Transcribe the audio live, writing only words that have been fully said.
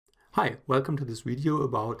Hi, welcome to this video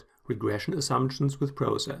about regression assumptions with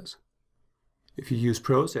process. If you use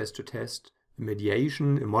process to test a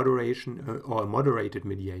mediation, a moderation, or a moderated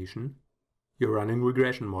mediation, you're running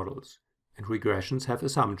regression models, and regressions have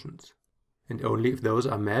assumptions. And only if those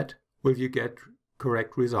are met will you get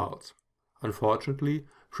correct results. Unfortunately,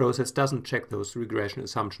 process doesn't check those regression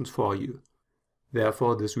assumptions for you.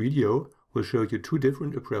 Therefore, this video will show you two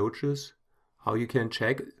different approaches how you can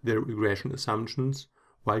check the regression assumptions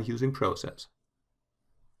while using process.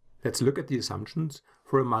 Let's look at the assumptions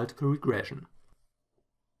for a multiple regression.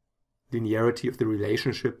 Linearity of the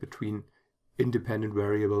relationship between independent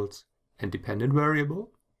variables and dependent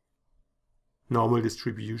variable. Normal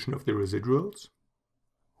distribution of the residuals.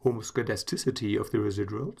 Homoscedasticity of the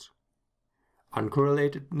residuals.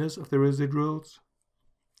 Uncorrelatedness of the residuals.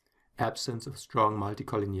 Absence of strong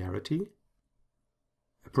multicollinearity.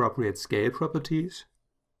 Appropriate scale properties.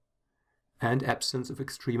 And absence of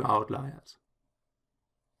extreme outliers.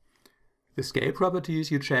 The scale properties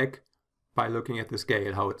you check by looking at the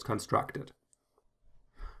scale, how it's constructed.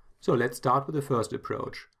 So let's start with the first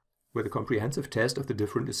approach, with a comprehensive test of the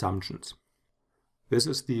different assumptions. This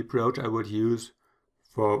is the approach I would use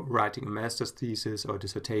for writing a master's thesis or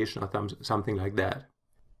dissertation or something like that.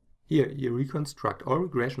 Here you reconstruct all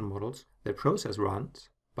regression models that process runs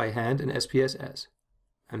by hand in SPSS,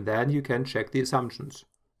 and then you can check the assumptions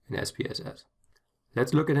in SPSS.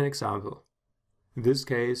 Let's look at an example. In this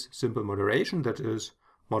case, simple moderation, that is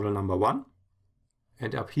model number 1.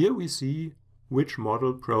 And up here we see which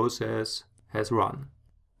model process has run.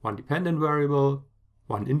 One dependent variable,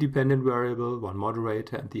 one independent variable, one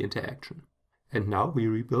moderator, and the interaction. And now we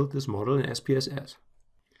rebuild this model in SPSS.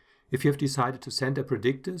 If you have decided to center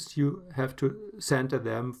predictors, you have to center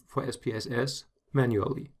them for SPSS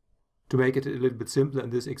manually. To make it a little bit simpler, in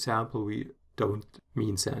this example, we don't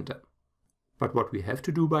mean center. But what we have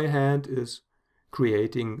to do by hand is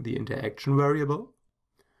creating the interaction variable.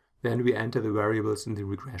 Then we enter the variables in the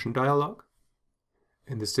regression dialog.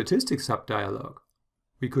 In the statistics subdialog,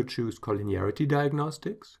 we could choose collinearity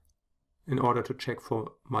diagnostics in order to check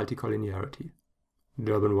for multicollinearity.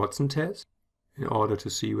 Durbin-Watson test in order to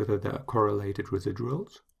see whether there are correlated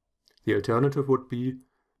residuals. The alternative would be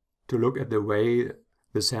to look at the way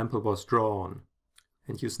the sample was drawn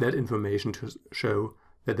and use that information to show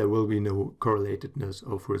that there will be no correlatedness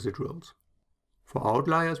of residuals. For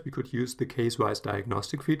outliers, we could use the case-wise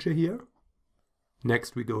diagnostic feature here.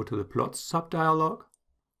 Next, we go to the plots subdialog.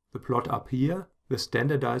 The plot up here, the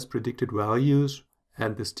standardized predicted values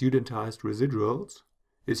and the studentized residuals,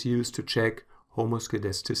 is used to check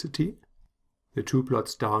homoscedasticity. The two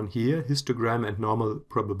plots down here, histogram and normal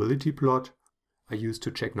probability plot, are used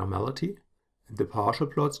to check normality. And the partial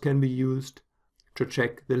plots can be used to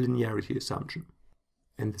check the linearity assumption.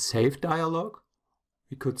 In the save dialog,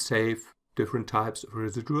 we could save different types of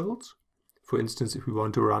residuals. For instance, if we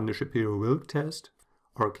want to run the Shapiro-Wilk test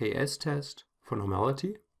or KS test for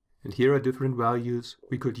normality. And here are different values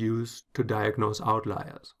we could use to diagnose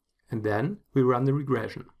outliers. And then we run the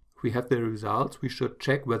regression. If we have the results, we should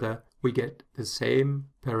check whether we get the same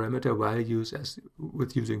parameter values as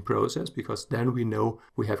with using process, because then we know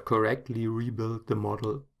we have correctly rebuilt the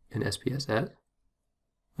model in SPSS.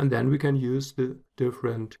 And then we can use the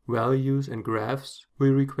different values and graphs we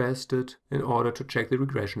requested in order to check the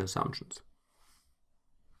regression assumptions.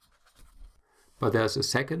 But there's a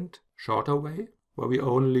second, shorter way, where we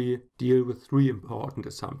only deal with 3 important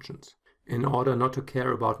assumptions. In order not to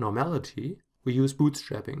care about normality, we use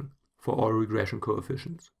bootstrapping for all regression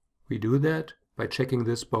coefficients. We do that by checking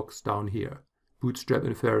this box down here, bootstrap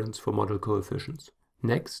inference for model coefficients.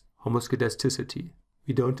 Next, homoscedasticity.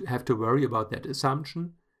 We don't have to worry about that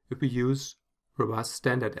assumption if we use robust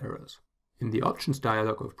standard errors. In the options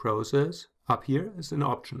dialog of process, up here is an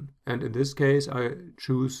option, and in this case I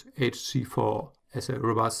choose HC4 as a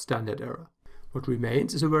robust standard error. What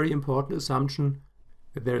remains is a very important assumption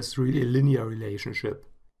that there is really a linear relationship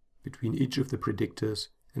between each of the predictors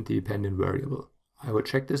and the dependent variable. I will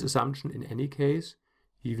check this assumption in any case,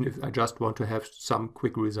 even if I just want to have some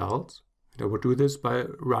quick results. And I would do this by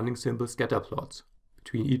running simple scatter plots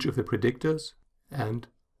between each of the predictors and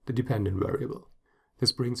the dependent variable.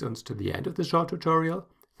 This brings us to the end of the short tutorial.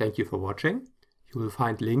 Thank you for watching. You will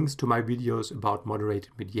find links to my videos about moderated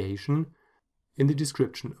mediation in the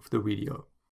description of the video.